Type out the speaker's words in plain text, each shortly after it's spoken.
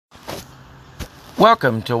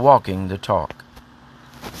Welcome to Walking the Talk.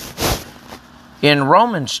 In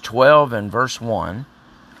Romans 12 and verse 1,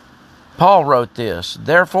 Paul wrote this,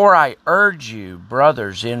 "Therefore I urge you,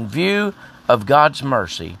 brothers, in view of God's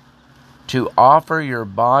mercy, to offer your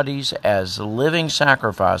bodies as living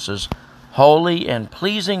sacrifices, holy and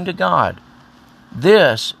pleasing to God.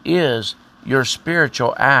 This is your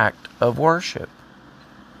spiritual act of worship."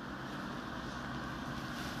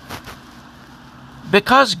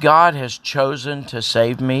 Because God has chosen to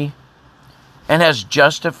save me and has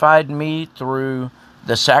justified me through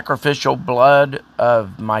the sacrificial blood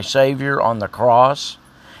of my Savior on the cross,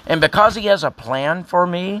 and because He has a plan for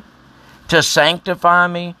me to sanctify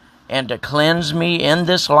me and to cleanse me in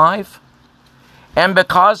this life, and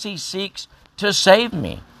because He seeks to save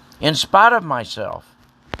me in spite of myself,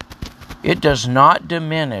 it does not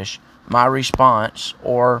diminish my response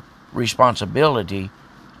or responsibility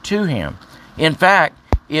to Him. In fact,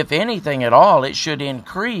 if anything at all, it should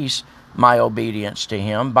increase my obedience to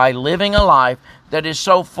Him by living a life that is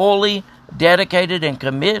so fully dedicated and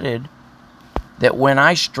committed that when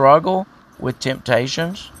I struggle with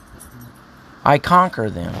temptations, I conquer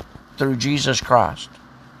them through Jesus Christ,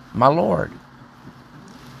 my Lord.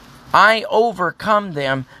 I overcome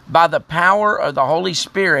them by the power of the Holy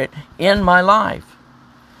Spirit in my life.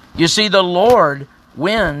 You see, the Lord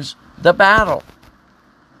wins the battle.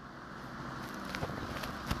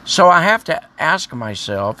 So I have to ask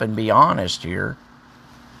myself and be honest here,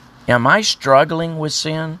 am I struggling with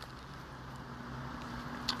sin?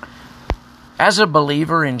 As a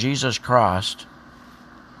believer in Jesus Christ,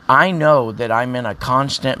 I know that I'm in a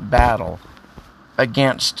constant battle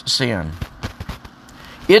against sin.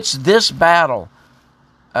 It's this battle,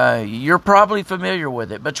 you're probably familiar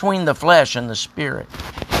with it, between the flesh and the spirit.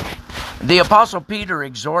 The Apostle Peter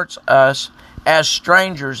exhorts us as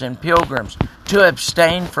strangers and pilgrims to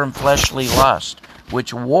abstain from fleshly lust,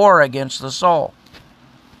 which war against the soul.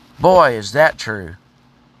 Boy, is that true.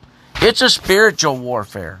 It's a spiritual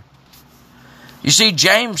warfare. You see,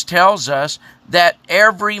 James tells us that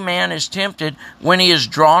every man is tempted when he is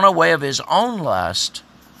drawn away of his own lust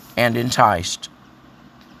and enticed.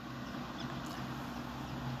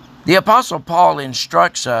 The Apostle Paul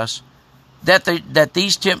instructs us that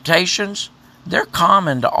these temptations, they're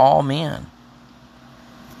common to all men.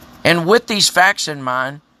 And with these facts in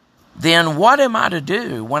mind, then what am I to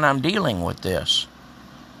do when I'm dealing with this?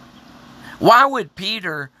 Why would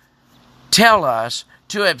Peter tell us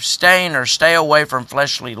to abstain or stay away from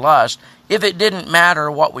fleshly lust if it didn't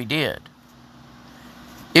matter what we did?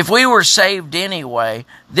 If we were saved anyway,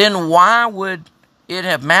 then why would it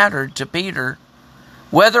have mattered to Peter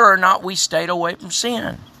whether or not we stayed away from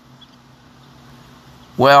sin?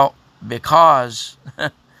 Well, because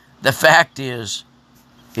the fact is,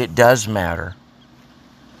 it does matter.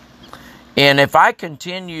 And if I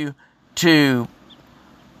continue to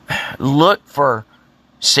look for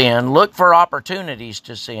sin, look for opportunities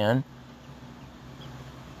to sin,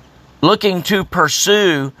 looking to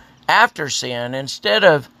pursue after sin instead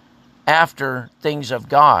of after things of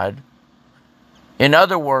God, in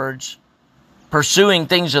other words, pursuing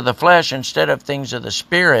things of the flesh instead of things of the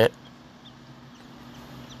Spirit,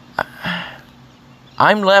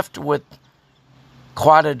 I'm left with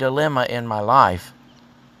quite a dilemma in my life,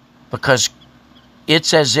 because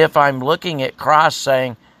it's as if I'm looking at Christ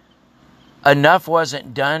saying, enough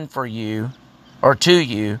wasn't done for you or to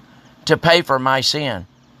you to pay for my sin.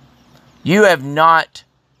 You have not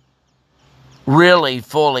really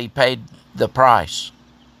fully paid the price.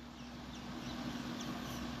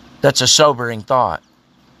 That's a sobering thought.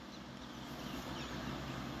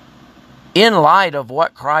 In light of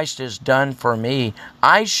what Christ has done for me,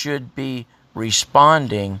 I should be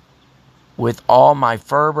responding with all my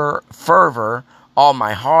fervor, all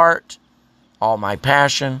my heart, all my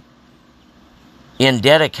passion, in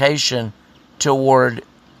dedication toward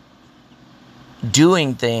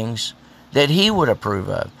doing things that He would approve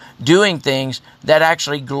of, doing things that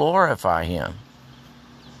actually glorify Him.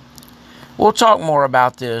 We'll talk more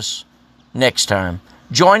about this next time.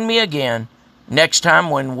 Join me again next time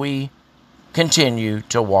when we continue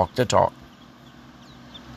to walk the talk.